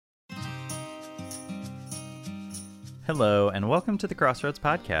Hello, and welcome to the Crossroads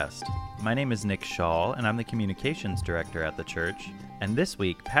Podcast. My name is Nick Shaw, and I'm the Communications Director at the church. And this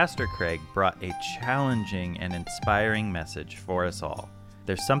week, Pastor Craig brought a challenging and inspiring message for us all.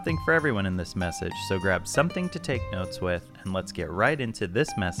 There's something for everyone in this message, so grab something to take notes with, and let's get right into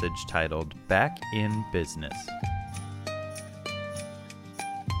this message titled, Back in Business.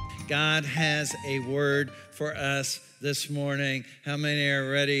 God has a word for us this morning. How many are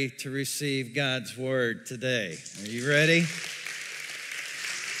ready to receive God's word today? Are you ready?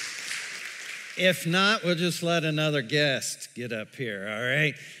 If not, we'll just let another guest get up here, all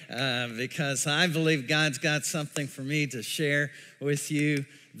right? Because I believe God's got something for me to share with you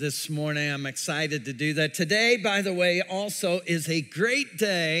this morning. I'm excited to do that. Today, by the way, also is a great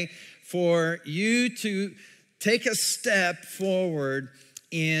day for you to take a step forward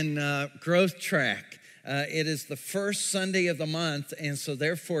in Growth Track. It is the first Sunday of the month, and so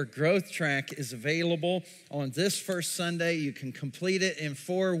therefore Growth Track is available on this first Sunday. You can complete it in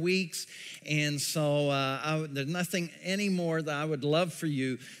 4 weeks, and so there's nothing any more that I would love for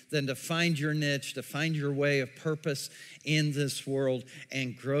you than to find your niche, to find your way of purpose in this world,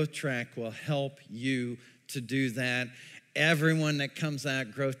 and Growth Track will help you to do that. Everyone that comes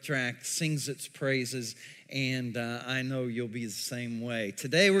out Growth Track sings its praises, and I know you'll be the same way.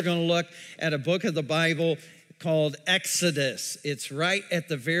 Today we're going to look at a book of the Bible called Exodus. It's right at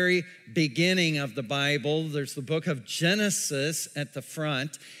the very beginning of the Bible. There's the book of Genesis at the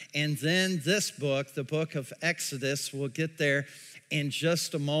front, and then this book, the book of Exodus. We'll get there in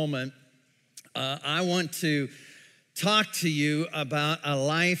just a moment. I want to talk to you about a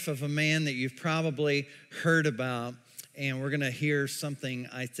life of a man that you've probably heard about, and we're going to hear something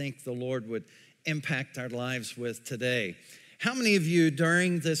I think the Lord would impact our lives with today. How many of you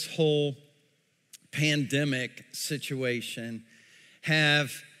during this whole pandemic situation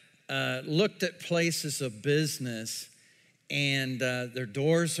have looked at places of business and their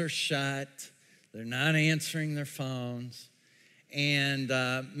doors are shut, they're not answering their phones, and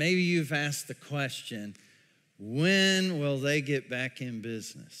maybe you've asked the question, when will they get back in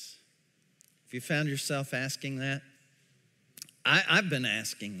business? Have you found yourself asking that? I've been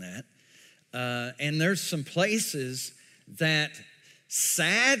asking that. And there's some places that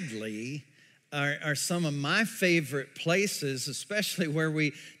sadly are some of my favorite places, especially where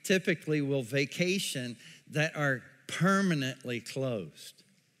we typically will vacation, that are permanently closed.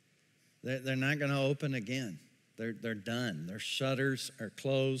 They're not going to open again. They're done. Their shutters are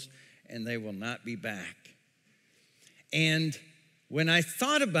closed and they will not be back. And when I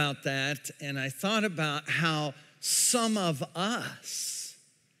thought about that, and I thought about how some of us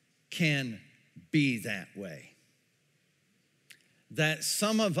can be that way. That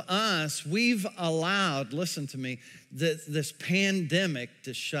some of us, we've allowed, listen to me, this pandemic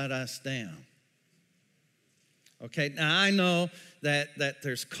to shut us down. Okay, now I know that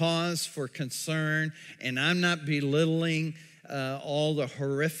there's cause for concern, and I'm not belittling all the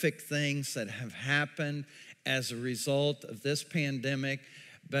horrific things that have happened as a result of this pandemic.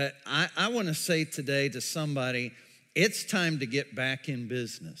 But I want to say today to somebody, it's time to get back in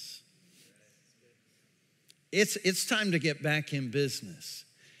business. It's time to get back in business.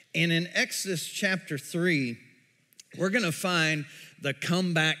 And in Exodus chapter 3, we're going to find the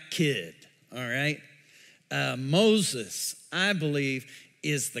comeback kid, all right? Moses, I believe,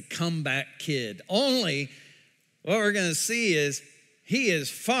 is the comeback kid. Only what we're going to see is he is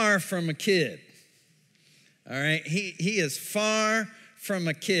far from a kid, all right? He is far from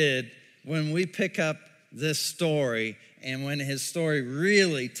a kid when we pick up this story and when his story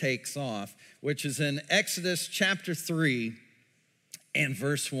really takes off, which is in Exodus chapter 3 and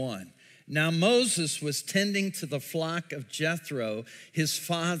verse 1. Now Moses was tending to the flock of Jethro, his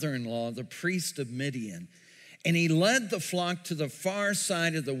father-in-law, the priest of Midian. And he led the flock to the far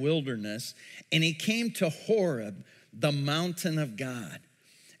side of the wilderness, and he came to Horeb, the mountain of God.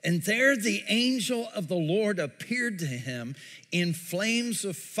 And there the angel of the Lord appeared to him in flames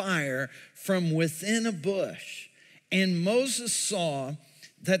of fire from within a bush. And Moses saw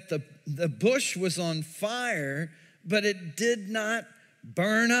that the bush was on fire, but it did not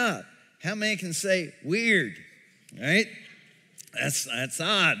burn up. How many can say weird, right? That's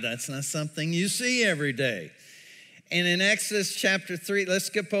odd. That's not something you see every day. And in Exodus chapter 3, let's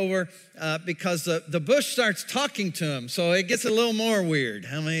skip over because the bush starts talking to him. So it gets a little more weird.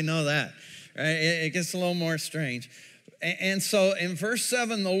 How many know that? Right? It gets a little more strange. And so in verse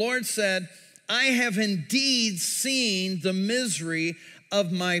 7, the Lord said, I have indeed seen the misery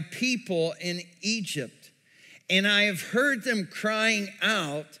of my people in Egypt, and I have heard them crying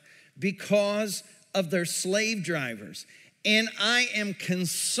out because of their slave drivers. And I am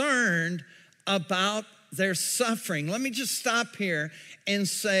concerned about their suffering. Let me just stop here and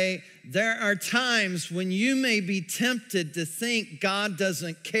say there are times when you may be tempted to think God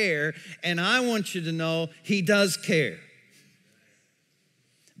doesn't care, and I want you to know He does care.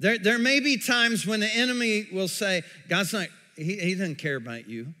 There may be times when the enemy will say, God's not, he doesn't care about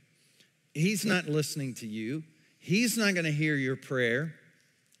you. He's not listening to you. He's not going to hear your prayer.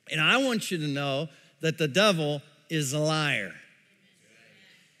 And I want you to know that the devil is a liar.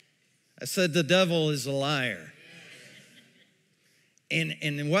 I said the devil is a liar.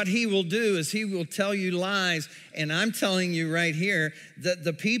 And what he will do is he will tell you lies. And I'm telling you right here that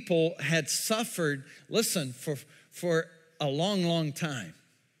the people had suffered, listen, for a long, long time.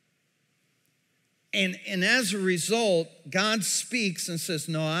 And as a result, God speaks and says,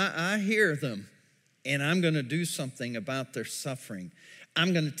 no, I hear them, and I'm going to do something about their suffering.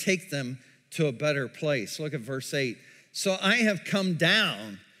 I'm going to take them to a better place. Look at verse 8. So I have come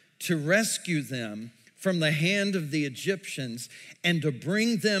down to rescue them from the hand of the Egyptians and to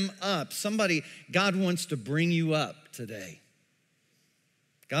bring them up. God wants to bring you up today.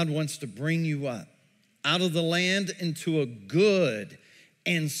 God wants to bring you up out of the land into a good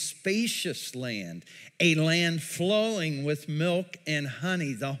and spacious land, a land flowing with milk and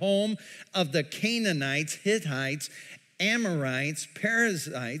honey, the home of the Canaanites, Hittites, Amorites,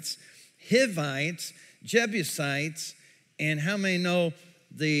 Perizzites, Hivites, Jebusites, and how many know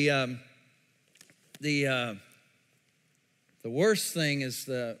the worst thing is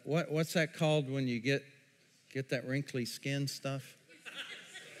what's that called when you get that wrinkly skin stuff?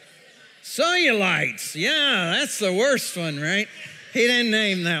 Cellulites. Yeah, that's the worst one, right? He didn't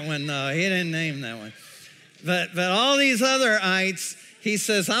name that one, though. He didn't name that one. But all these other ites, he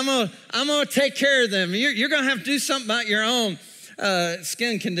says, I'm gonna take care of them. You're gonna have to do something about your own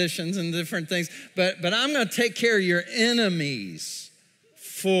skin conditions and different things. But I'm gonna take care of your enemies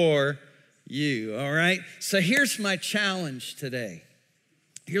for you, all right? So here's my challenge today.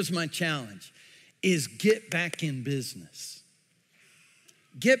 Here's my challenge, is get back in business.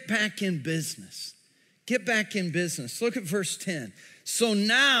 Get back in business. Get back in business. Look at verse 10. So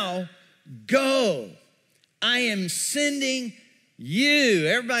now go. I am sending you.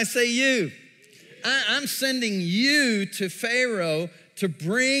 Everybody say you. I'm sending you to Pharaoh to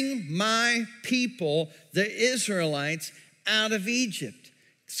bring my people, the Israelites, out of Egypt.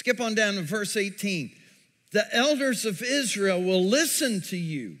 Skip on down to verse 18. The elders of Israel will listen to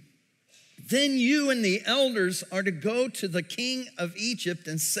you. Then you and the elders are to go to the king of Egypt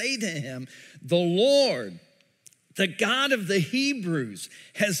and say to him, the Lord, the God of the Hebrews,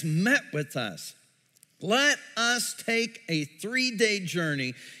 has met with us. Let us take a 3-day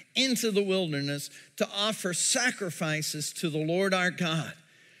journey into the wilderness to offer sacrifices to the Lord our God.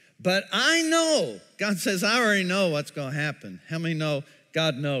 But I know, God says, I already know what's going to happen. How many know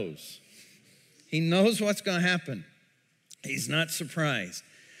God knows? He knows what's going to happen. He's not surprised.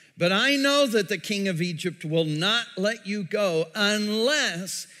 But I know that the king of Egypt will not let you go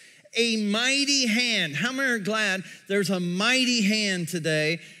unless a mighty hand. How many are glad there's a mighty hand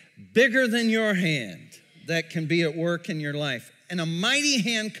today, bigger than your hand, that can be at work in your life? And a mighty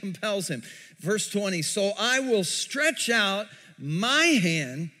hand compels him. Verse 20, so I will stretch out my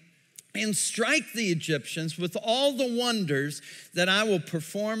hand and strike the Egyptians with all the wonders that I will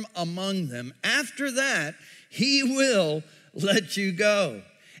perform among them. After that, he will let you go.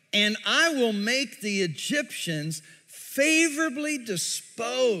 And I will make the Egyptians favorably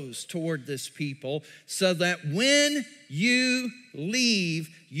disposed toward this people so that when you leave,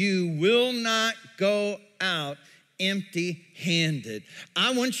 you will not go out empty-handed.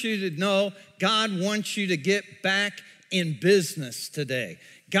 I want you to know God wants you to get back in business today.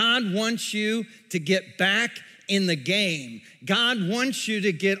 God wants you to get back in the game. God wants you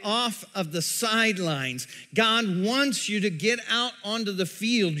to get off of the sidelines. God wants you to get out onto the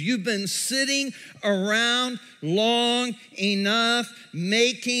field. You've been sitting around long enough,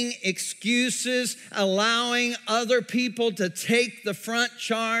 making excuses, allowing other people to take the front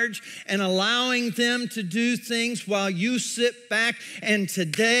charge and allowing them to do things while you sit back. And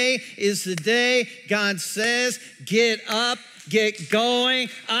today is the day God says, get up. Get going.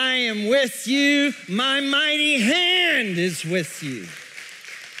 I am with you. My mighty hand is with you.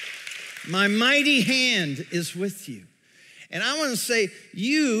 My mighty hand is with you. And I want to say,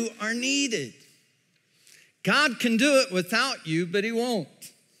 you are needed. God can do it without you, but he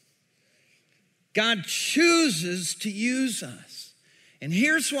won't. God chooses to use us. And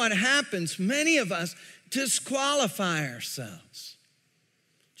here's what happens. Many of us disqualify ourselves.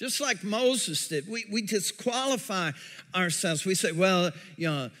 Just like Moses did, we disqualify ourselves. We say, well,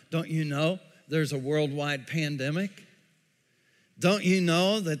 don't you know there's a worldwide pandemic? Don't you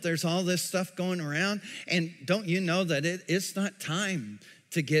know that there's all this stuff going around? And don't you know that it's not time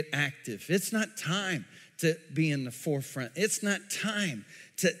to get active? It's not time to be in the forefront. It's not time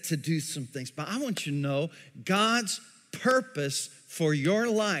to do some things. But I want you to know God's purpose for your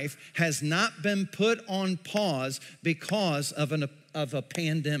life has not been put on pause because of a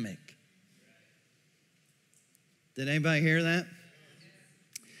pandemic. Did anybody hear that?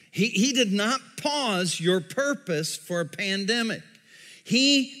 He did not pause your purpose for a pandemic.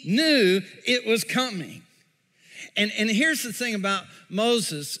 He knew it was coming. And here's the thing about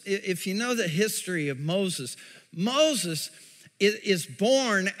Moses. If you know the history of Moses, Moses is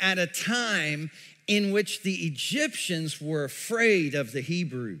born at a time in which the Egyptians were afraid of the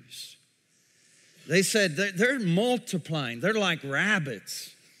Hebrews. They said they're multiplying. They're like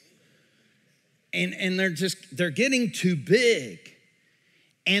rabbits. And they're getting too big.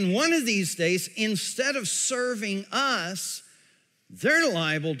 And one of these days, instead of serving us, they're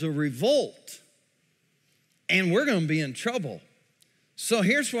liable to revolt. And we're going to be in trouble. So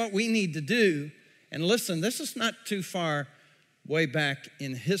here's what we need to do. And listen, this is not too far way back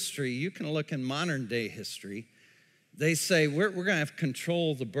in history. You can look in modern day history. They say we're going to have to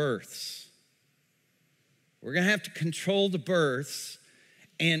control the births. We're going to have to control the births.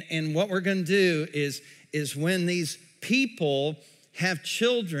 And what we're going to do is when these people have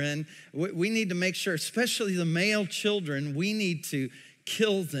children, we need to make sure, especially the male children, we need to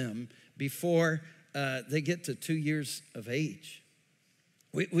kill them before they get to 2 years of age.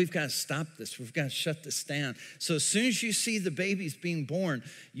 We've got to stop this. We've got to shut this down. So as soon as you see the babies being born,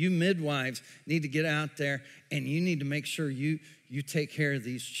 you midwives need to get out there and you need to make sure you take care of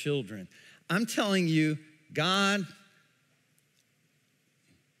these children. I'm telling you, God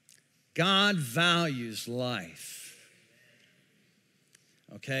values life.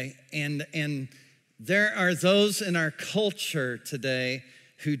 Okay? And there are those in our culture today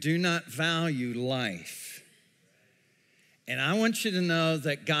who do not value life. And I want you to know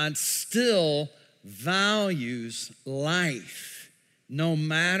that God still values life, no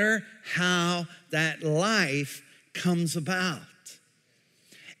matter how that life comes about.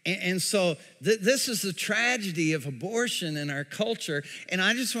 And so this is the tragedy of abortion in our culture. And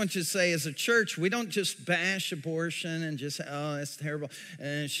I just want you to say, as a church, we don't just bash abortion and just say, oh, that's terrible,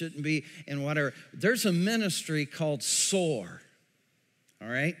 and it shouldn't be, and whatever. There's a ministry called SOAR, all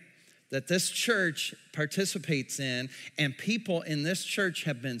right, that this church participates in, and people in this church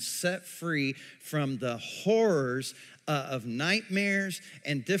have been set free from the horrors of nightmares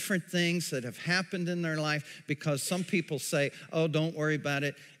and different things that have happened in their life, because some people say, oh, don't worry about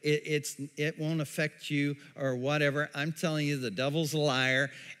it. It won't affect you or whatever. I'm telling you, the devil's a liar,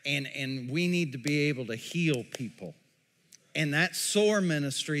 and we need to be able to heal people. And that SOAR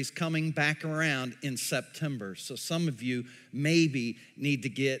ministry is coming back around in September. So some of you maybe need to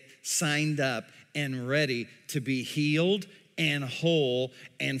get signed up and ready to be healed and whole.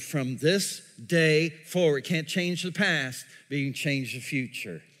 And from this day forward, can't change the past, but you can change the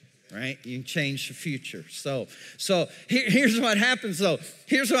future, right? You can change the future. So here's what happens, though.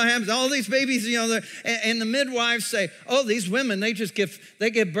 Here's what happens. All these babies, and the midwives say, oh, these women, they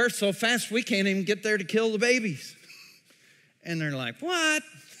give birth so fast, we can't even get there to kill the babies. And they're like, what?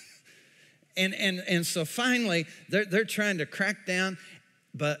 And so finally, they're trying to crack down,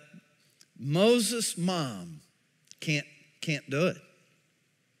 but Moses' mom can't do it.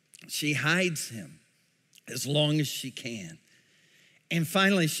 She hides him as long as she can. And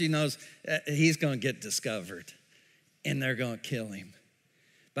finally, she knows he's going to get discovered, and they're going to kill him.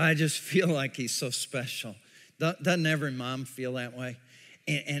 But I just feel like he's so special. Doesn't every mom feel that way?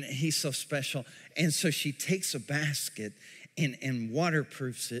 And he's so special. And so she takes a basket and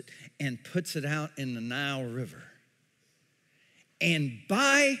waterproofs it and puts it out in the Nile River. And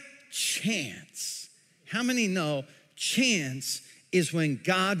by chance, how many know chance is when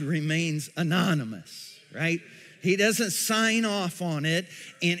God remains anonymous, right? He doesn't sign off on it,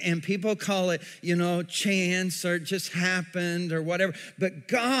 and people call it, chance or it just happened or whatever. But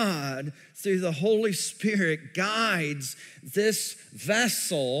God, through the Holy Spirit, guides this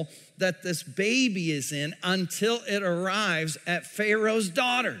vessel that this baby is in until it arrives at Pharaoh's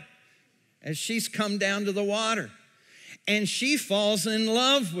daughter as she's come down to the water. And she falls in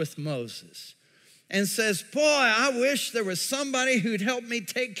love with Moses and says, boy, I wish there was somebody who'd help me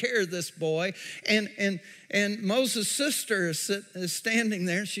take care of this boy. And Moses' sister is standing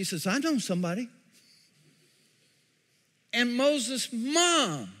there. She says, I know somebody. And Moses'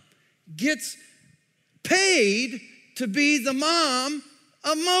 mom gets paid to be the mom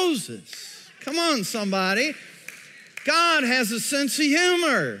of Moses. Come on, somebody. God has a sense of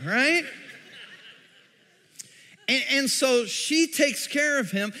humor, right? And so she takes care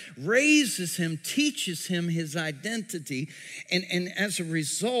of him, raises him, teaches him his identity. And as a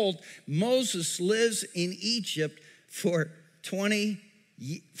result, Moses lives in Egypt for 40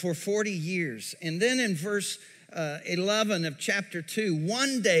 years. And then in verse 11 of chapter 2,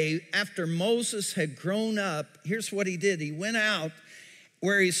 one day after Moses had grown up, here's what he did. He went out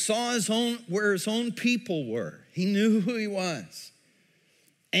where he saw where his own people were. He knew who he was.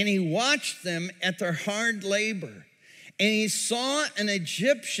 And he watched them at their hard labor. And he saw an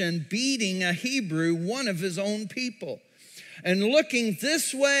Egyptian beating a Hebrew, one of his own people. And looking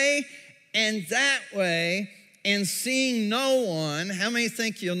this way and that way and seeing no one, how many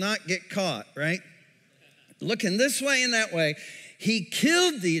think you'll not get caught, right? Looking this way and that way, he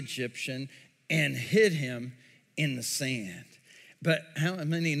killed the Egyptian and hid him in the sand. But how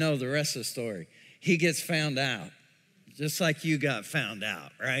many know the rest of the story? He gets found out. Just like you got found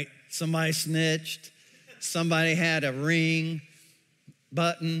out, right? Somebody snitched. Somebody had a ring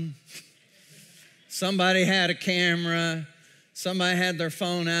button. Somebody had a camera. Somebody had their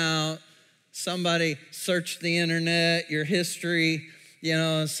phone out. Somebody searched the internet, your history.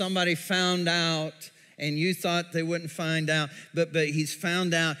 Somebody found out, and you thought they wouldn't find out. But he's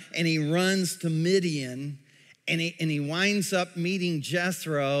found out, and he runs to Midian. And he winds up meeting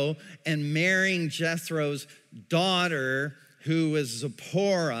Jethro and marrying Jethro's daughter, who was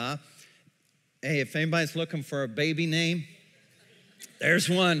Zipporah. Hey, if anybody's looking for a baby name, there's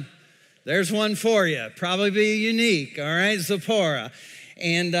one. There's one for you. Probably be unique, all right, Zipporah.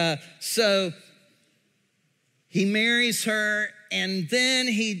 And so he marries her, and then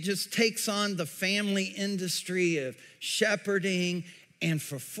he just takes on the family industry of shepherding, and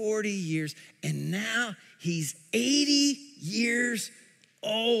for 40 years, and now he's 80 years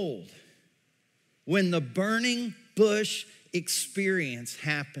old when the burning bush experience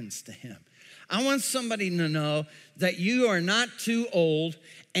happens to him. I want somebody to know that you are not too old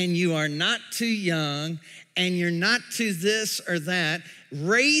and you are not too young and you're not too this or that.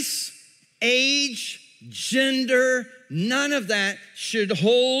 Race, age, gender, none of that should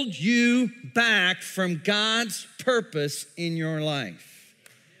hold you back from God's purpose in your life.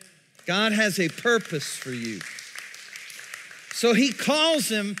 God has a purpose for you. So he calls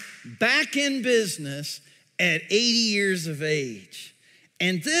him back in business at 80 years of age.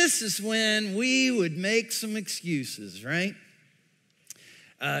 And this is when we would make some excuses, right?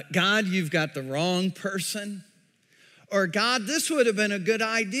 God, you've got the wrong person. Or God, this would have been a good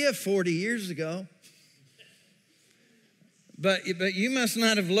idea 40 years ago. But you must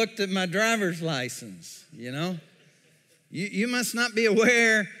not have looked at my driver's license, You must not be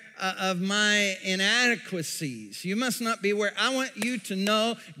aware of my inadequacies. You must not be aware. I want you to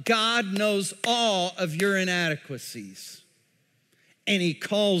know God knows all of your inadequacies. And he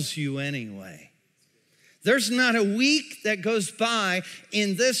calls you anyway. There's not a week that goes by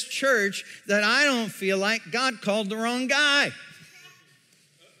in this church that I don't feel like God called the wrong guy.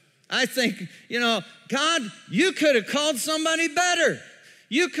 I think, God, you could have called somebody better.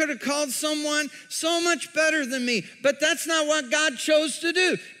 You could have called someone so much better than me, but that's not what God chose to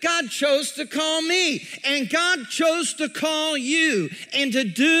do. God chose to call me, and God chose to call you and to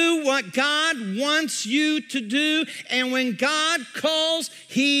do what God wants you to do. And when God calls,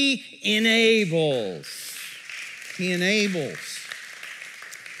 he enables. He enables.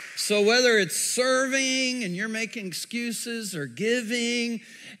 So whether it's serving and you're making excuses, or giving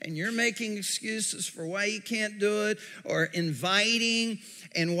and you're making excuses for why you can't do it, or inviting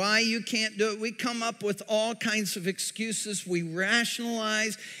and why you can't do it, we come up with all kinds of excuses. We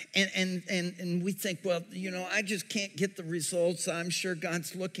rationalize and we think, well, I just can't get the results I'm sure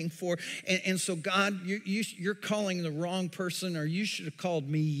God's looking for. And so God, you're calling the wrong person, or you should have called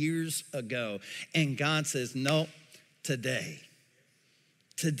me years ago. And God says, no, today.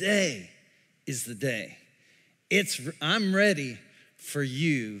 Today is the day. I'm ready for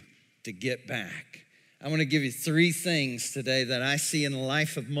you to get back. I want to give you 3 things today that I see in the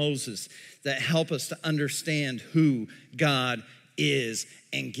life of Moses that help us to understand who God is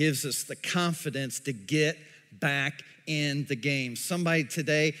and gives us the confidence to get back in the game. Somebody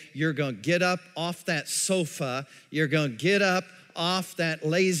today, you're going to get up off that sofa, you're going to get up off that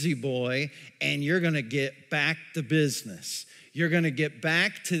lazy boy, and you're going to get back to business. You're going to get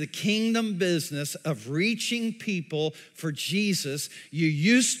back to the kingdom business of reaching people for Jesus. You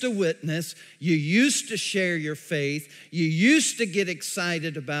used to witness. You used to share your faith. You used to get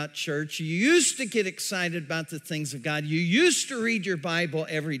excited about church. You used to get excited about the things of God. You used to read your Bible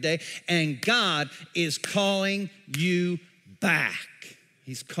every day. And God is calling you back.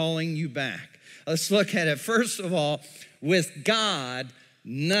 He's calling you back. Let's look at it. First of all, with God,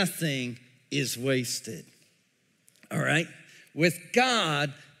 nothing is wasted. All right? With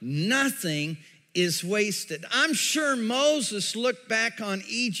God, nothing is wasted. I'm sure Moses looked back on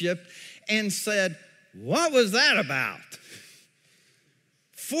Egypt and said, what was that about?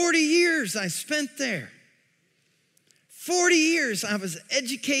 40 years I spent there. 40 years I was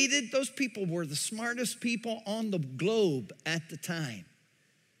educated. Those people were the smartest people on the globe at the time.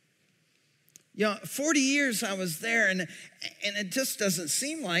 40 years I was there, and it just doesn't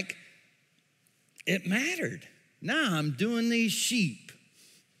seem like it mattered. Now I'm doing these sheep,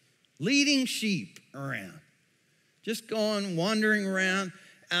 leading sheep around, just going, wandering around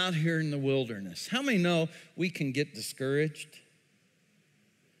out here in the wilderness. How many know we can get discouraged?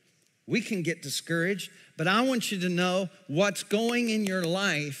 We can get discouraged, but I want you to know what's going in your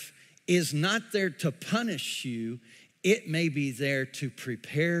life is not there to punish you. It may be there to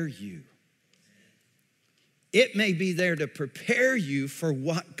prepare you. It may be there to prepare you for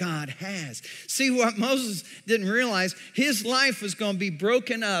what God has. See, what Moses didn't realize, his life was going to be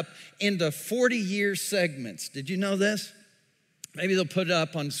broken up into 40-year segments. Did you know this? Maybe they'll put it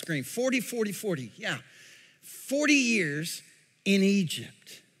up on the screen. 40. Yeah. 40 years in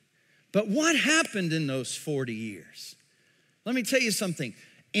Egypt. But what happened in those 40 years? Let me tell you something.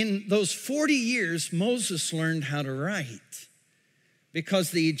 In those 40 years, Moses learned how to write.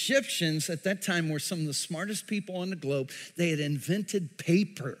 Because the Egyptians at that time were some of the smartest people on the globe. They had invented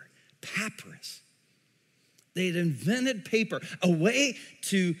paper, papyrus. They had invented paper, a way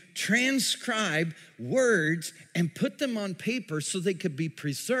to transcribe words and put them on paper so they could be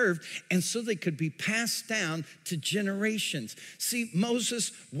preserved and so they could be passed down to generations. See,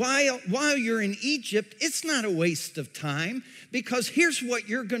 Moses, while you're in Egypt, it's not a waste of time, because here's what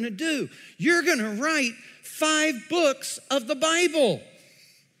you're going to do. You're going to write 5 books of the Bible.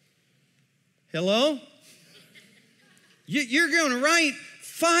 Hello? You're going to write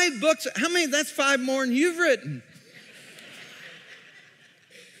 5 books. How many? That's 5 more than you've written.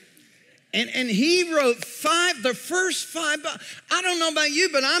 And he wrote the first 5. I don't know about you,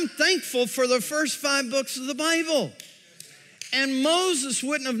 but I'm thankful for the first 5 books of the Bible. And Moses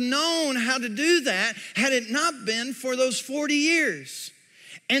wouldn't have known how to do that had it not been for those 40 years.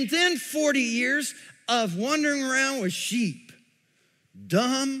 And then 40 years of wandering around with sheep,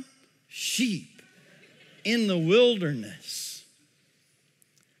 dumb sheep in the wilderness.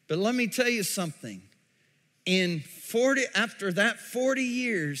 But let me tell you something. After that 40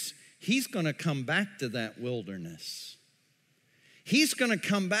 years, he's going to come back to that wilderness. He's going to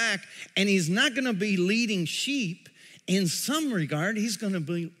come back, and he's not going to be leading sheep. In some regard, he's going to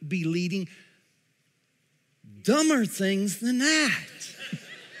be leading dumber things than that.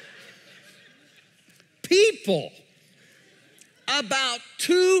 People, about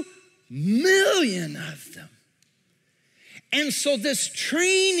 2 million of them. And so this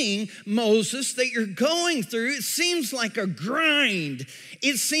training, Moses, that you're going through, it seems like a grind.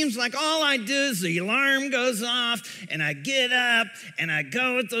 It seems like all I do is the alarm goes off and I get up and I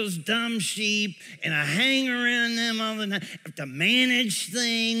go with those dumb sheep and I hang around them all the night. I have to manage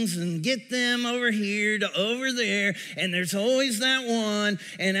things and get them over here to over there. And there's always that one.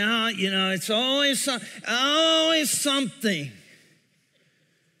 And, it's always something.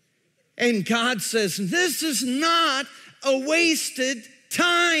 And God says, this is not a wasted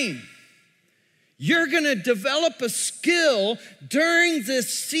time. You're going to develop a skill during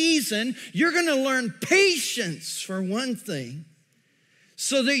this season. You're going to learn patience, for one thing,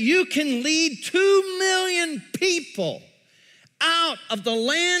 so that you can lead 2 million people out of the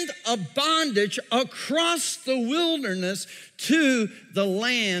land of bondage across the wilderness to the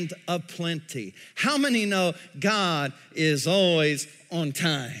land of plenty. How many know God is always on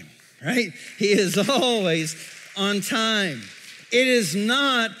time, right? He is always on time. It is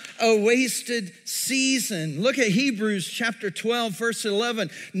not a wasted season. Look at Hebrews chapter 12, verse 11.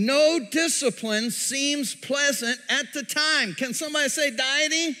 No discipline seems pleasant at the time. Can somebody say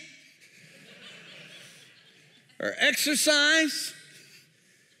dieting? Or exercise?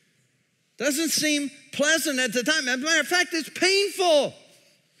 Doesn't seem pleasant at the time. As a matter of fact, it's painful.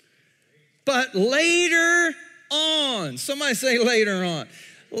 But later on, somebody say later on.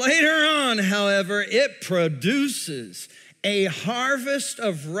 Later on, however, it produces a harvest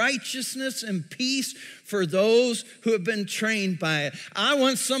of righteousness and peace for those who have been trained by it. I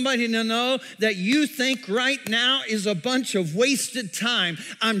want somebody to know that you think right now is a bunch of wasted time.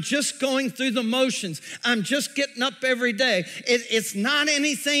 I'm just going through the motions. I'm just getting up every day. It's not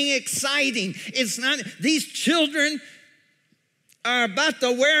anything exciting. It's not. These children are about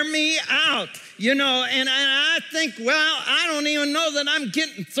to wear me out, and I think, I don't even know that I'm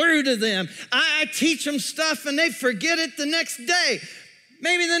getting through to them. I teach them stuff and they forget it the next day.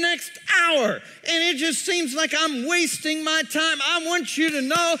 maybe the next hour, and it just seems like I'm wasting my time. I want you to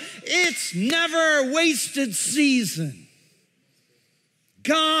know it's never a wasted season.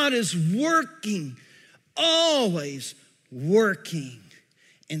 God is working, always working.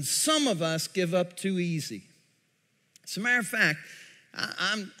 And some of us give up too easy. As a matter of fact,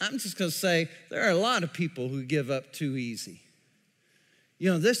 I'm just going to say there are a lot of people who give up too easy.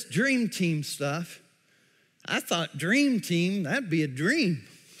 You know, this dream team stuff, I thought dream team, that'd be a dream.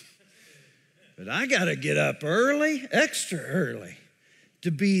 But I got to get up early, extra early,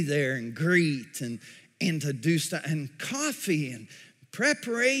 to be there and greet and to do stuff, and coffee and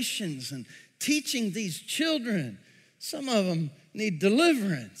preparations and teaching these children. Some of them need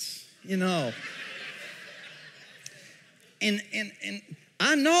deliverance, you know. And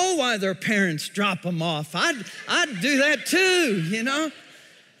I know why their parents drop them off. I'd do that too, you know.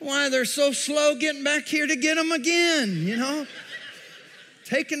 Why they're so slow getting back here to get them again, you know.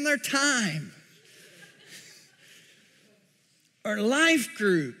 Taking their time. Or life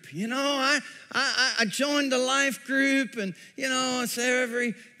group, you know. I joined a life group, and you know, it's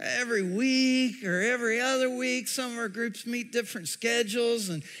every week or every other week. Some of our groups meet different schedules,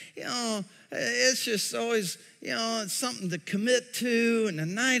 and you know, it's just always, you know, it's something to commit to, and the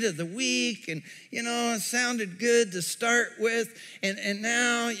night of the week, and you know, it sounded good to start with, and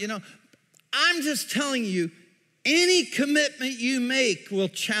now, you know, I'm just telling you, any commitment you make will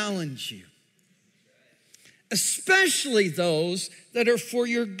challenge you, especially those that are for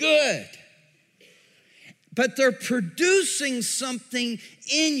your good. But they're producing something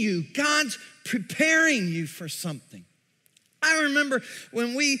in you. God's preparing you for something. I remember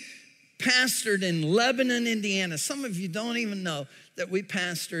when we pastored in Lebanon, Indiana. Some of you don't even know that we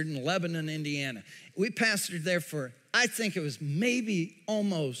pastored in Lebanon, Indiana. We pastored there for, I think it was maybe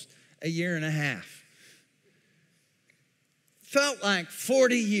almost a year and a half. Felt like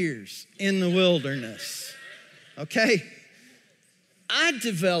 40 years in the wilderness. Okay? I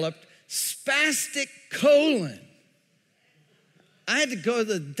developed spastic colon. I had to go to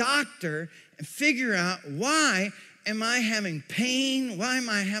the doctor and figure out, why am I having pain? Why am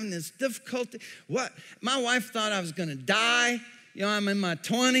I having this difficulty? What? My wife thought I was going to die. You know, I'm in my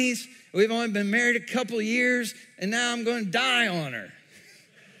 20s. We've only been married a couple of years, and now I'm going to die on her.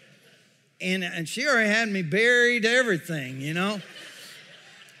 And she already had me buried, everything, you know.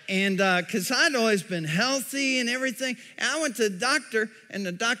 And because I'd always been healthy and everything. And I went to the doctor, and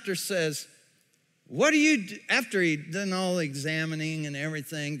the doctor says, what do you do? After he'd done all the examining and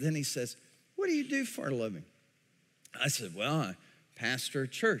everything, then he says, what do you do for a living? I said, well, I pastor a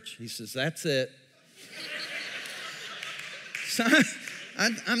church. He says, that's it. So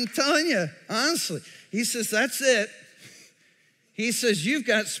I'm telling you, honestly, he says, that's it. He says, you've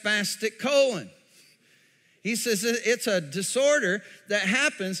got spastic colon. He says, it's a disorder that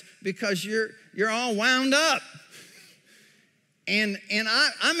happens because you're all wound up. And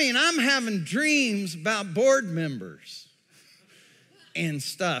I mean, I'm having dreams about board members and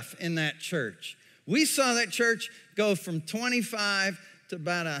stuff in that church. We saw that church go from 25 to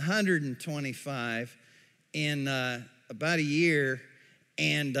about 125 in about a year.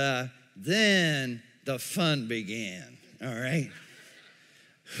 And then the fun began, all right?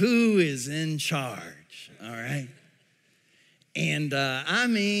 Who is in charge, all right? And I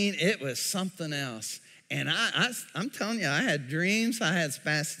mean, it was something else. And I'm telling you, I had dreams. I had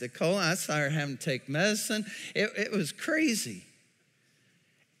spastic colon. I started having to take medicine. It was crazy.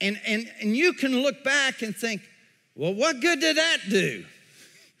 And you can look back and think, well, what good did that do?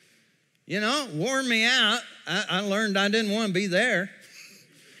 You know, wore me out. I learned I didn't want to be there,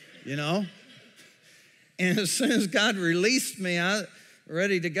 you know. And as soon as God released me, I was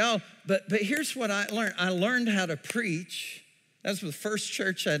ready to go. But here's what I learned. I learned how to preach. That's the first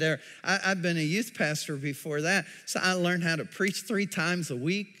church I've been a youth pastor before that. So I learned how to preach 3 times a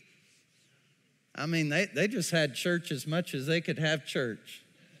week. I mean, they just had church as much as they could have church.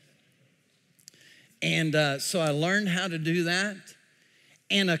 And so I learned how to do that.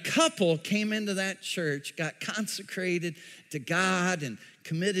 And a couple came into that church, got consecrated to God and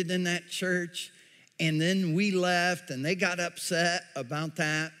committed in that church. And then we left, and they got upset about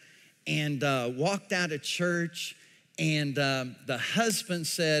that and walked out of church. And the husband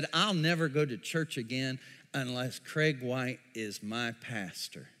said, I'll never go to church again unless Craig White is my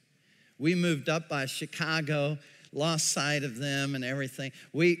pastor. We moved up by Chicago, lost sight of them and everything.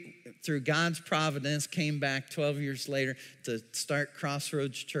 We, through God's providence, came back 12 years later to start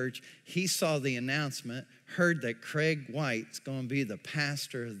Crossroads Church. He saw the announcement, heard that Craig White's going to be the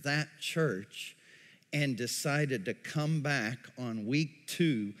pastor of that church, and decided to come back on week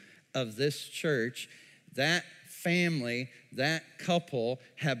 2 of this church. That family that couple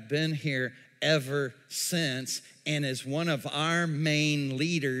have been here ever since and is one of our main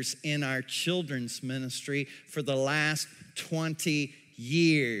leaders in our children's ministry for the last 20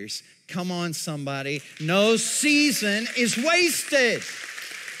 years. Come on, somebody. No season is wasted.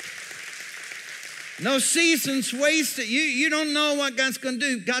 No season's wasted. You don't know what God's going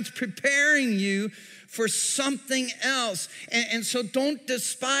to do. God's preparing you for something else. And so don't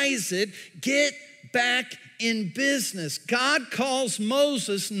despise it. Get back in business. God calls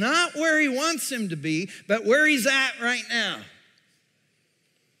Moses not where he wants him to be, but where he's at right now.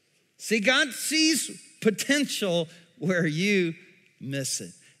 See, God sees potential where you miss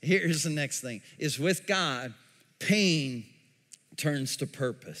it. Here's the next thing, is with God, pain turns to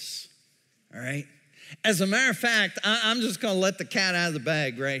purpose. All right? As a matter of fact, I'm just going to let the cat out of the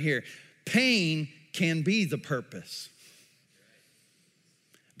bag right here. Pain can be the purpose.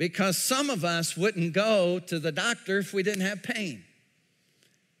 Because some of us wouldn't go to the doctor if we didn't have pain.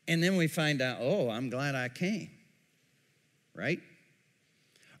 And then we find out, oh, I'm glad I came. Right?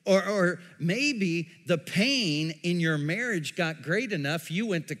 Or maybe the pain in your marriage got great enough, you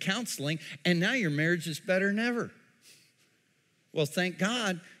went to counseling, and now your marriage is better than ever. Well, thank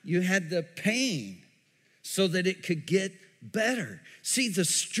God you had the pain so that it could get better. See, the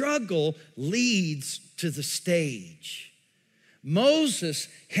struggle leads to the stage. Moses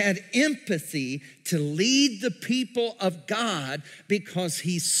had empathy to lead the people of God because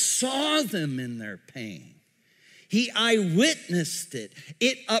he saw them in their pain. He eyewitnessed it.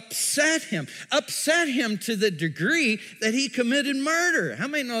 It upset him to the degree that he committed murder. How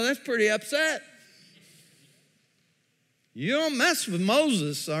many know that's pretty upset? You don't mess with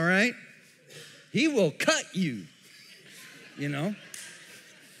Moses, all right? He will cut you, you know.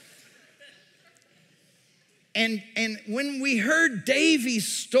 And when we heard Davy's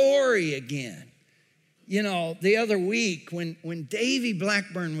story again, you know, the other week when Davy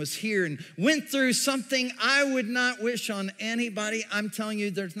Blackburn was here and went through something I would not wish on anybody, I'm telling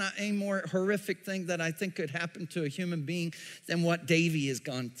you, there's not any more horrific thing that I think could happen to a human being than what Davy has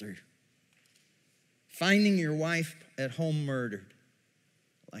gone through. Finding your wife at home murdered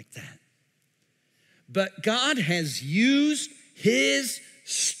like that. But God has used his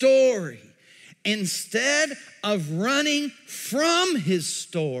story. Instead of running from his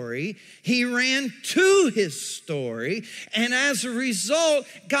story, he ran to his story. And as a result,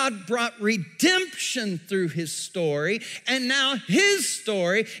 God brought redemption through his story. And now his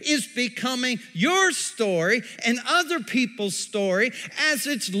story is becoming your story and other people's story as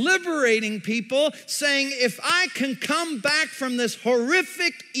it's liberating people, saying, if I can come back from this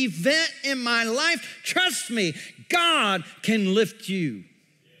horrific event in my life, trust me, God can lift you.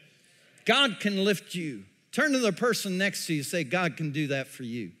 God can lift you. Turn to the person next to you and say, God can do that for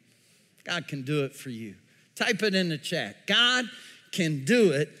you. God can do it for you. Type it in the chat. God can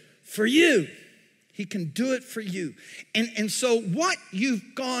do it for you. He can do it for you. And so what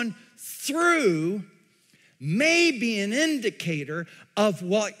you've gone through may be an indicator of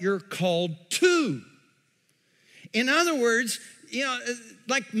what you're called to. In other words, you know,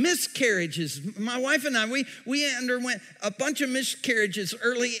 like miscarriages. My wife and I, we underwent a bunch of miscarriages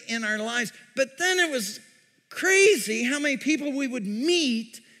early in our lives, but then it was crazy how many people we would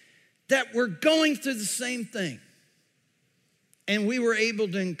meet that were going through the same thing. And we were able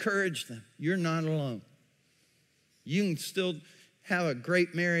to encourage them. You're not alone. You can still have a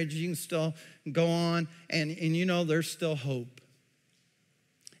great marriage. You can still go on, and you know there's still hope.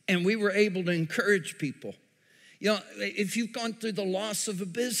 And we were able to encourage people. You know, if you've gone through the loss of a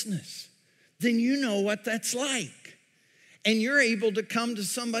business, then you know what that's like. And you're able to come to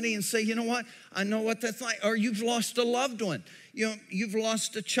somebody and say, you know what, I know what that's like. Or you've lost a loved one. You know, you've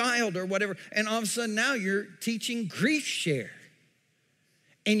lost a child or whatever. And all of a sudden now you're teaching grief share.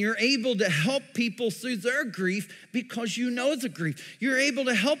 And you're able to help people through their grief because you know the grief. You're able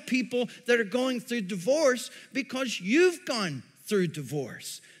to help people that are going through divorce because you've gone through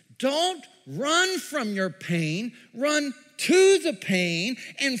divorce. Don't run from your pain, run to the pain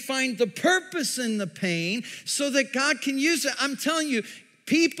and find the purpose in the pain so that God can use it. I'm telling you,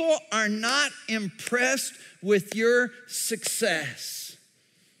 people are not impressed with your success.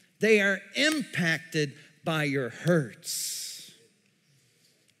 They are impacted by your hurts.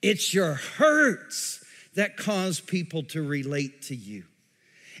 It's your hurts that cause people to relate to you.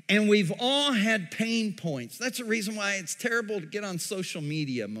 And we've all had pain points. That's the reason why it's terrible to get on social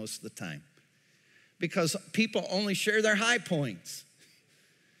media most of the time. Because people only share their high points.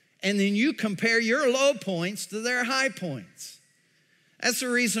 And then you compare your low points to their high points. That's the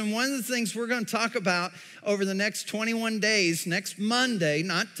reason one of the things we're going to talk about over the next 21 days, next Monday,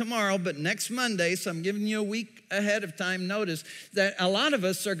 not tomorrow, but next Monday, so I'm giving you a week ahead of time notice that a lot of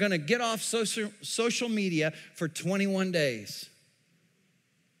us are going to get off social media for 21 days.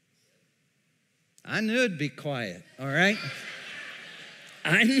 I knew it'd be quiet, all right?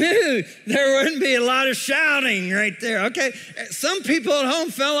 I knew there wouldn't be a lot of shouting right there, okay? Some people at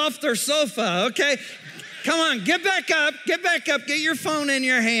home fell off their sofa, okay? Come on, get back up, get your phone in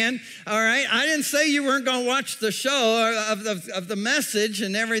your hand, all right? I didn't say you weren't going to watch the show of the message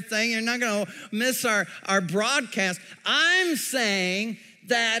and everything. You're not going to miss our broadcast. I'm saying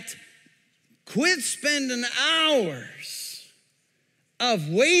that quit spending hours of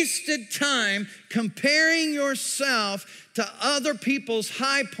wasted time comparing yourself to other people's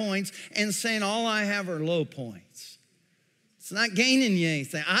high points and saying all I have are low points. It's not gaining you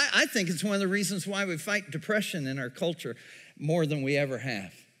anything. I think it's one of the reasons why we fight depression in our culture more than we ever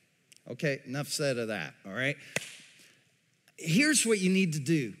have. Okay, enough said of that, all right? Here's what you need to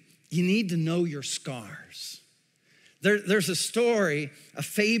do. You need to know your scars. There's a story, a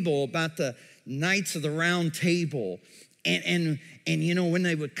fable about the Knights of the Round Table. And you know, when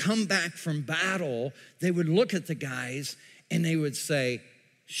they would come back from battle, they would look at the guys and they would say,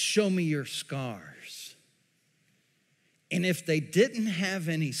 show me your scars. And if they didn't have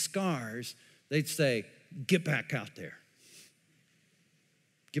any scars, they'd say, get back out there.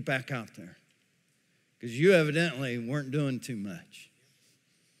 Get back out there. Because you evidently weren't doing too much.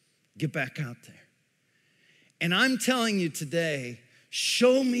 Get back out there. And I'm telling you today,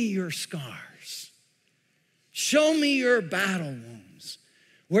 show me your scars. Show me your battle wounds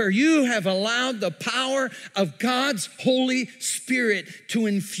where you have allowed the power of God's Holy Spirit to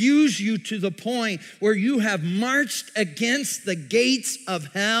infuse you to the point where you have marched against the gates of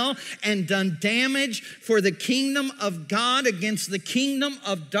hell and done damage for the kingdom of God against the kingdom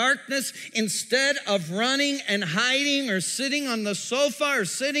of darkness. Instead of running and hiding or sitting on the sofa or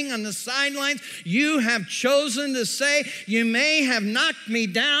sitting on the sidelines, you have chosen to say, you may have knocked me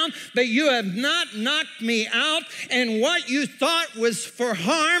down, but you have not knocked me out. And what you thought was for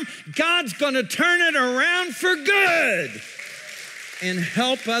harm, God's going to turn it around for good and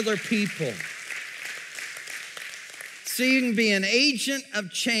help other people. See, you can be an agent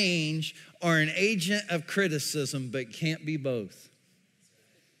of change or an agent of criticism, but you can't be both.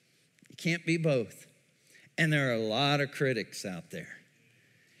 You can't be both. And there are a lot of critics out there.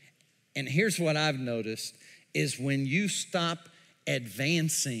 And here's what I've noticed is when you stop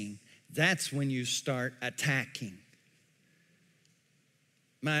advancing, that's when you start attacking.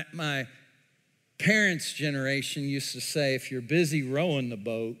 My parents' generation used to say, if you're busy rowing the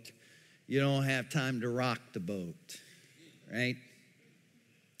boat, you don't have time to rock the boat, right?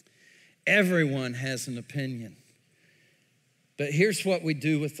 Everyone has an opinion. But here's what we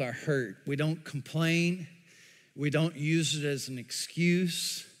do with our hurt. We don't complain. We don't use it as an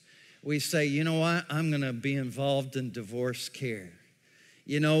excuse. We say, you know what? I'm going to be involved in divorce care.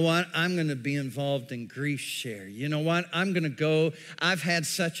 You know what? I'm going to be involved in grief share. You know what? I'm going to go. I've had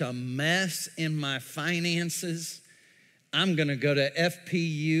such a mess in my finances. I'm going to go to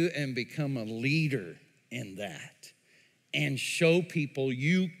FPU and become a leader in that and show people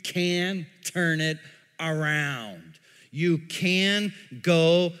you can turn it around. You can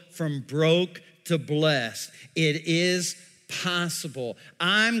go from broke to blessed. It is possible.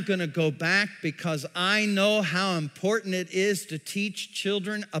 I'm going to go back because I know how important it is to teach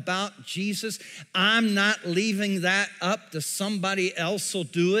children about Jesus. I'm not leaving that up to somebody else will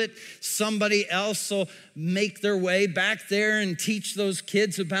do it. Somebody else will make their way back there and teach those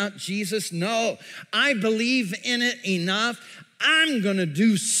kids about Jesus. No, I believe in it enough. I'm going to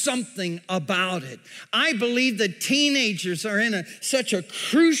do something about it. I believe that teenagers are in such a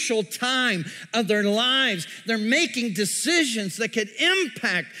crucial time of their lives. They're making decisions that could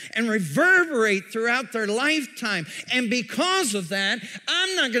impact and reverberate throughout their lifetime. And because of that,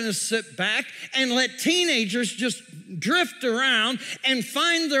 I'm not going to sit back and let teenagers just drift around and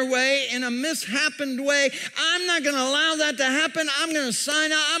find their way in a mishappened way. I'm not going to allow that to happen. I'm going to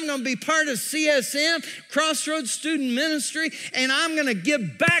sign up. I'm going to be part of CSM, Crossroads Student Ministry, and I'm going to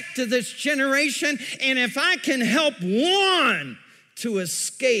give back to this generation. And if I can help one to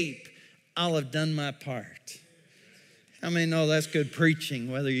escape, I'll have done my part. How many know that's good preaching,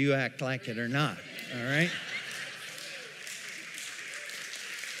 whether you act like it or not? All right?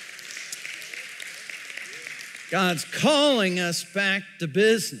 God's calling us back to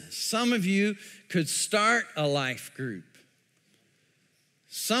business. Some of you could start a life group.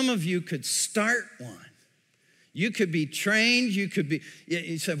 Some of you could start one. You could be trained. You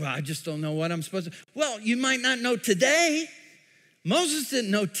say, well, I just don't know what I'm supposed to. Well, you might not know today. Moses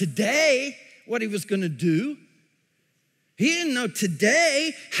didn't know today what he was going to do. He didn't know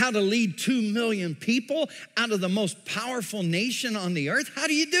today how to lead 2 million people out of the most powerful nation on the earth. How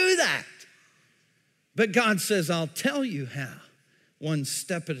do you do that? But God says, I'll tell you how, one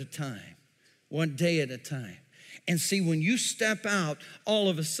step at a time, one day at a time. And see, when you step out, all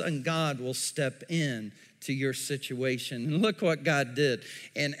of a sudden God will step in to your situation. And look what God did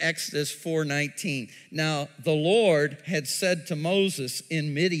in Exodus 4:19. Now, the Lord had said to Moses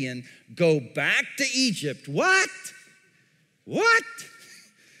in Midian, go back to Egypt. What? What?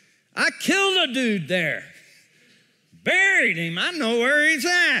 I killed a dude there. Buried him. I know where he's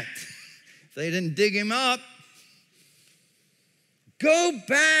at. If they didn't dig him up. Go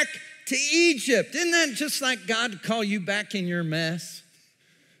back to Egypt. Isn't that just like God call you back in your mess?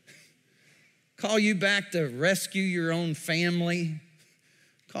 Call you back to rescue your own family.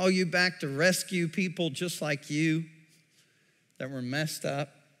 Call you back to rescue people just like you that were messed up.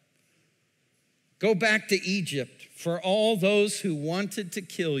 Go back to Egypt, for all those who wanted to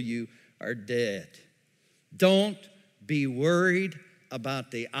kill you are dead. Don't be worried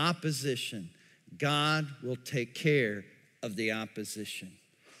about the opposition. God will take care of the opposition.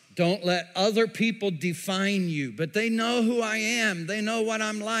 Don't let other people define you, but they know who I am. They know what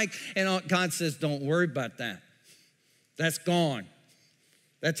I'm like. And God says, don't worry about that. That's gone.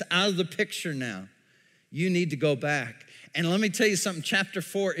 That's out of the picture now. You need to go back. And let me tell you something, chapter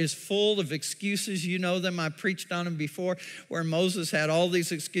 4 is full of excuses. You know them. I preached on them before, where Moses had all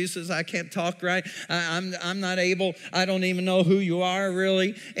these excuses. I can't talk right. I'm not able. I don't even know who you are,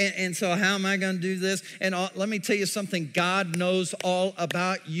 really. And so how am I going to do this? And let me tell you something. God knows all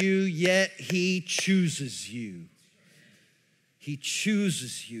about you, yet he chooses you. He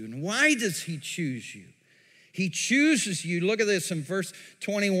chooses you. And why does he choose you? He chooses you. Look at this in verse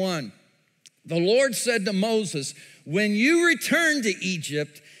 21. The Lord said to Moses, when you return to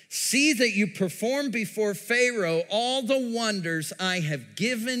Egypt, see that you perform before Pharaoh all the wonders I have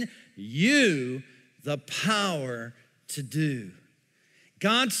given you the power to do.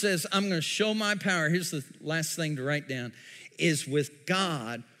 God says, I'm going to show my power. Here's the last thing to write down, is with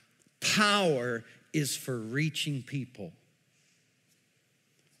God, power is for reaching people.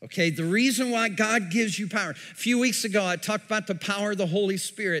 Okay, the reason why God gives you power. A few weeks ago, I talked about the power of the Holy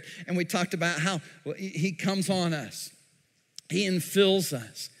Spirit, and we talked about how he comes on us. He infills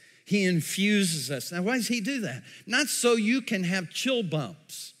us. He infuses us. Now, why does he do that? Not so you can have chill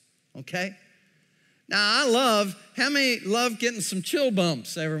bumps, okay? Now, how many love getting some chill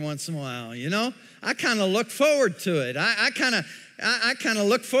bumps every once in a while, you know? I kind of look forward to it. I kind of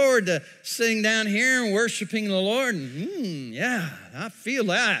look forward to sitting down here and worshiping the Lord. And, yeah, I feel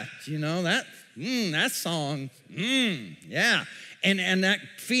that, you know, that song, yeah. And that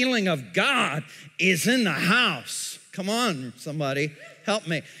feeling of God is in the house. Come on, somebody, help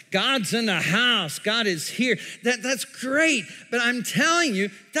me. God's in the house. God is here. That's great, but I'm telling you,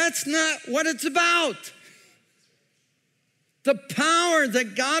 that's not what it's about. The power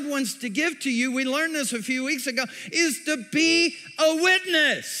that God wants to give to you, we learned this a few weeks ago, is to be a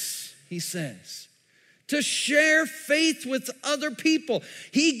witness, he says. To share faith with other people.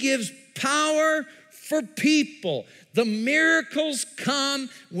 He gives power for people. The miracles come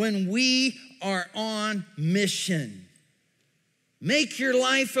when we are on mission. Make your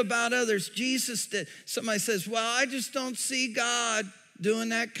life about others. Jesus did. Somebody says, well, I just don't see God doing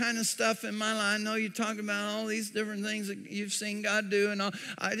that kind of stuff in my life. I know you're talking about all these different things that you've seen God do and all.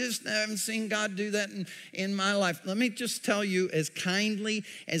 I just haven't seen God do that in my life. Let me just tell you as kindly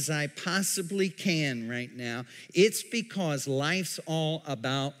as I possibly can right now, it's because life's all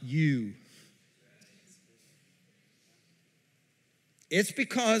about you. It's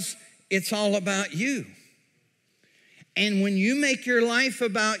because it's all about you. And when you make your life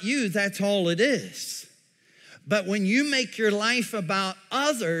about you, that's all it is. But when you make your life about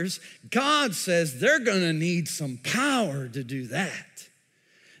others, God says they're going to need some power to do that.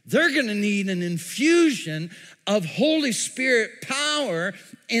 They're going to need an infusion of Holy Spirit power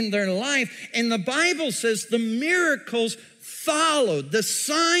in their life. And the Bible says the miracles followed, the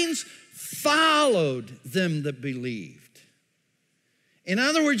signs followed them that believed. In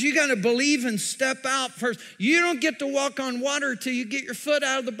other words, you got to believe and step out first. You don't get to walk on water till you get your foot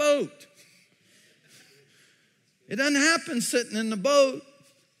out of the boat. It doesn't happen sitting in the boat.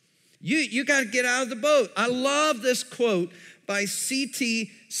 You got to get out of the boat. I love this quote by C.T.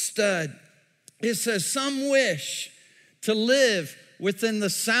 Studd. It says, some wish to live within the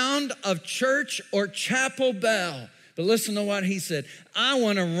sound of church or chapel bell. But listen to what he said. I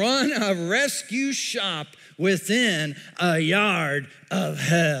want to run a rescue shop within a yard of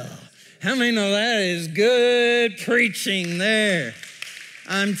hell. How many know that is good preaching there?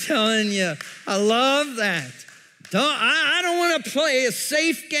 I'm telling you, I love that. I don't want to play a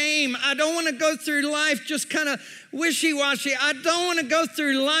safe game. I don't want to go through life just kind of wishy-washy. I don't want to go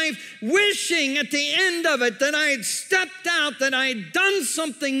through life wishing at the end of it that I had stepped out, that I had done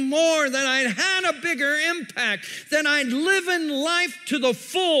something more, that I'd had a bigger impact, that I'd live in life to the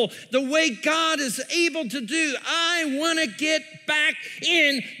full, the way God is able to do. I want to get back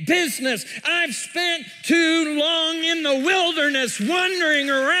in business. I've spent too long in the wilderness wandering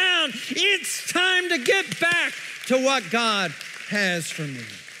around. It's time to get back to what God has for me.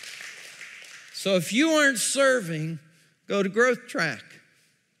 So if you aren't serving, go to Growth Track.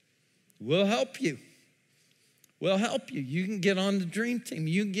 We'll help you. We'll help you. You can get on the Dream Team.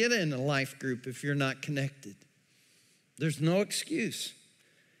 You can get in a life group if you're not connected. There's no excuse.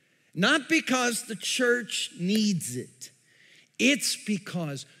 Not because the church needs it. It's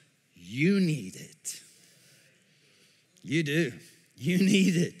because you need it. You do. You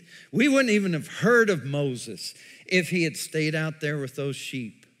need it. We wouldn't even have heard of Moses if he had stayed out there with those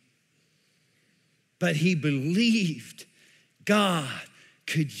sheep. But he believed God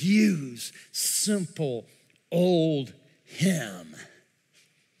could use simple old him.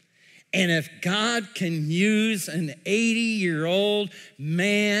 And if God can use an 80-year-old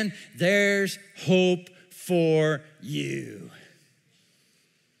man, there's hope for you.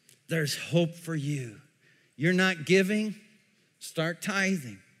 There's hope for you. You're not giving? Start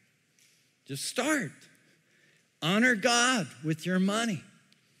tithing. Just start. Honor God with your money.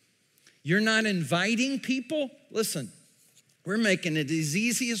 You're not inviting people? Listen, we're making it as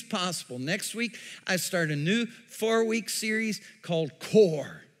easy as possible. Next week, I start a new 4-week series called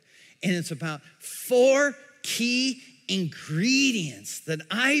Core. And it's about 4 key ingredients that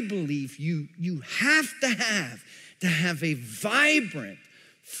I believe you have to have a vibrant,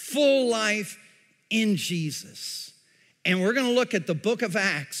 full life in Jesus. And we're going to look at the book of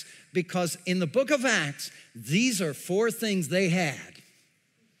Acts, because in the book of Acts, these are 4 things they had.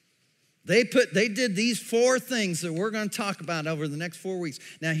 They did these 4 things that we're going to talk about over the next 4 weeks.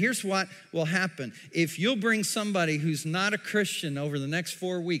 Now, here's what will happen. If you'll bring somebody who's not a Christian over the next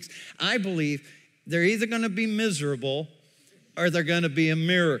 4 weeks, I believe they're either going to be miserable or they're going to be a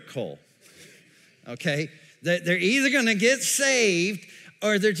miracle. Okay? They're either going to get saved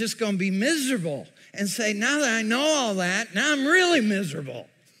or they're just going to be miserable and say, now that I know all that, now I'm really miserable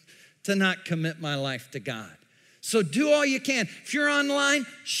to not commit my life to God. So do all you can. If you're online,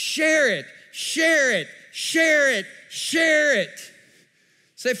 share it, share it, share it, share it.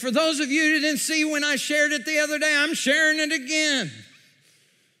 Say, for those of you who didn't see when I shared it the other day, I'm sharing it again.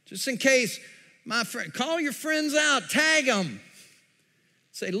 Just in case, my friend, call your friends out, tag them.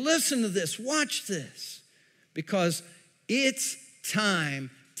 Say, listen to this, watch this. Because it's time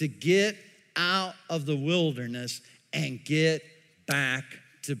to get out of the wilderness and get back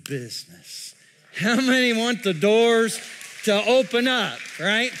to business. How many want the doors to open up,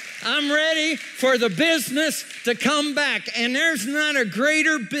 right? I'm ready for the business to come back. And there's not a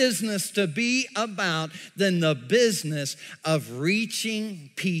greater business to be about than the business of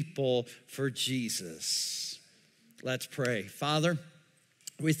reaching people for Jesus. Let's pray. Father,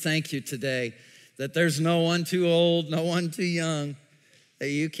 we thank you today that there's no one too old, no one too young that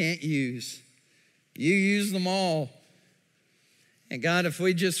you can't use. You use them all. And God, if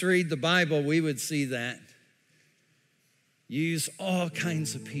we just read the Bible, we would see that. You use all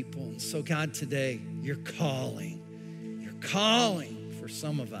kinds of people. And so God, today, you're calling for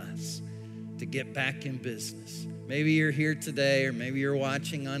some of us to get back in business. Maybe you're here today, or maybe you're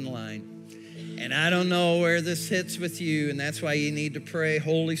watching online. And I don't know where this hits with you, and that's why you need to pray,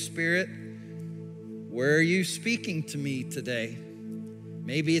 Holy Spirit, where are you speaking to me today?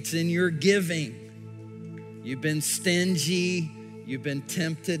 Maybe it's in your giving. You've been stingy. You've been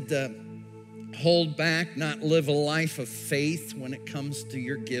tempted to hold back, not live a life of faith when it comes to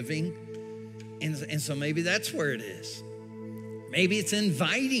your giving. And so maybe that's where it is. Maybe it's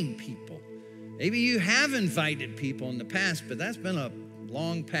inviting people. Maybe you have invited people in the past, but that's been a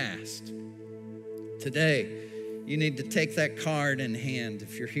long past. Today, you need to take that card in hand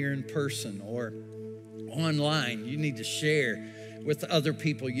if you're here in person or online. You need to share with other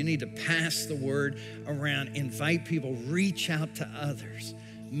people. You need to pass the word around, invite people, reach out to others,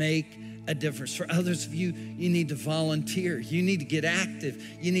 make a difference. For others of you, you need to volunteer. You need to get active.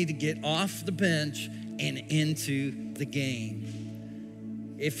 You need to get off the bench and into the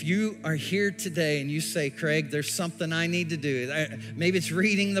game. If you are here today and you say, Craig, there's something I need to do. Maybe it's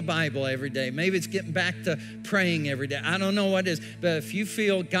reading the Bible every day. Maybe it's getting back to praying every day. I don't know what it is. But if you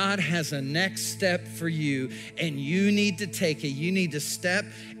feel God has a next step for you and you need to take it, you need to step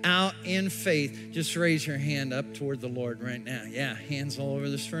out in faith, just raise your hand up toward the Lord right now. Yeah, hands all over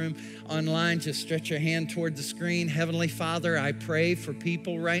this room. Online, just stretch your hand toward the screen. Heavenly Father, I pray for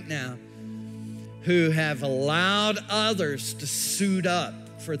people right now who have allowed others to suit up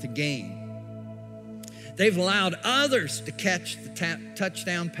for the game. They've allowed others to catch the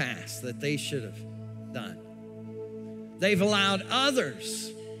touchdown pass that they should have done. They've allowed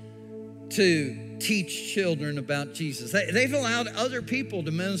others to teach children about Jesus. They've allowed other people to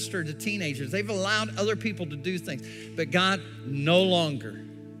minister to teenagers. They've allowed other people to do things. But God, no longer.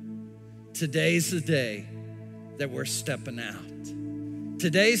 Today's the day that we're stepping out.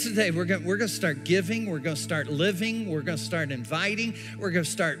 Today's the day we're going to start giving, we're going to start living, we're going to start inviting, we're going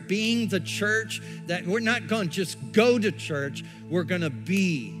to start being the church. That we're not going to just go to church, we're going to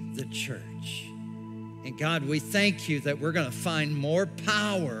be the church. And God, we thank you that we're going to find more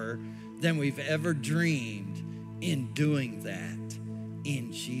power than we've ever dreamed in doing that.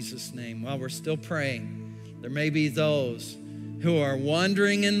 In Jesus' name. While we're still praying, there may be those who are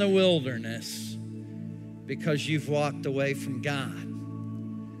wandering in the wilderness because you've walked away from God.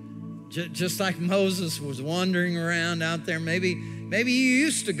 Just like Moses was wandering around out there. Maybe you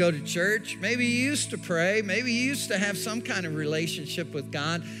used to go to church. Maybe you used to pray. Maybe you used to have some kind of relationship with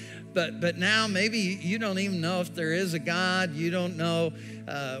God. But now maybe you don't even know if there is a God. You don't know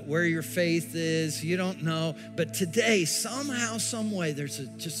where your faith is. You don't know. But today, somehow, some way, there's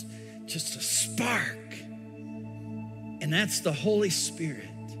just a spark. And that's the Holy Spirit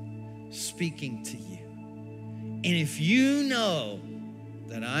speaking to you. And if you know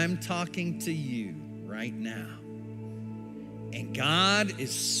that I'm talking to you right now, and God is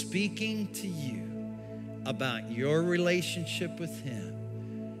speaking to you about your relationship with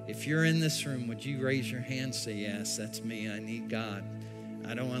Him, if you're in this room, would you raise your hand, say, yes, that's me, I need God.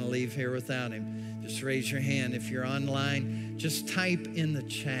 I don't want to leave here without Him. Just raise your hand. If you're online, just type in the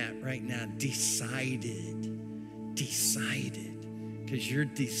chat right now, decided, because you're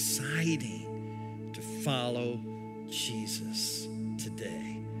deciding to follow Jesus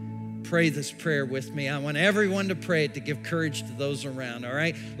today. Pray this prayer with me. I want everyone to pray it to give courage to those around, all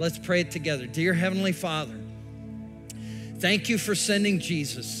right? Let's pray it together. Dear Heavenly Father, thank you for sending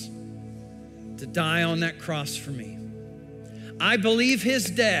Jesus to die on that cross for me. I believe His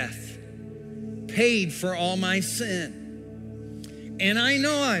death paid for all my sin. And I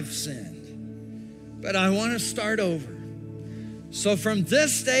know I've sinned, but I want to start over. So from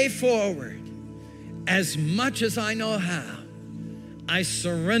this day forward, as much as I know how, I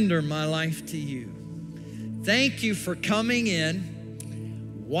surrender my life to you. Thank you for coming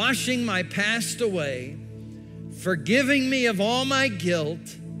in, washing my past away, forgiving me of all my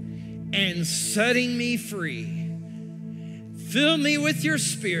guilt, and setting me free. Fill me with your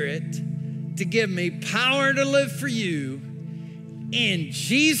Spirit to give me power to live for you. In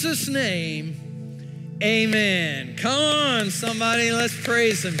Jesus' name, amen. Come on, somebody, let's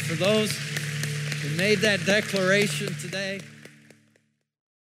praise Him for those who made that declaration today.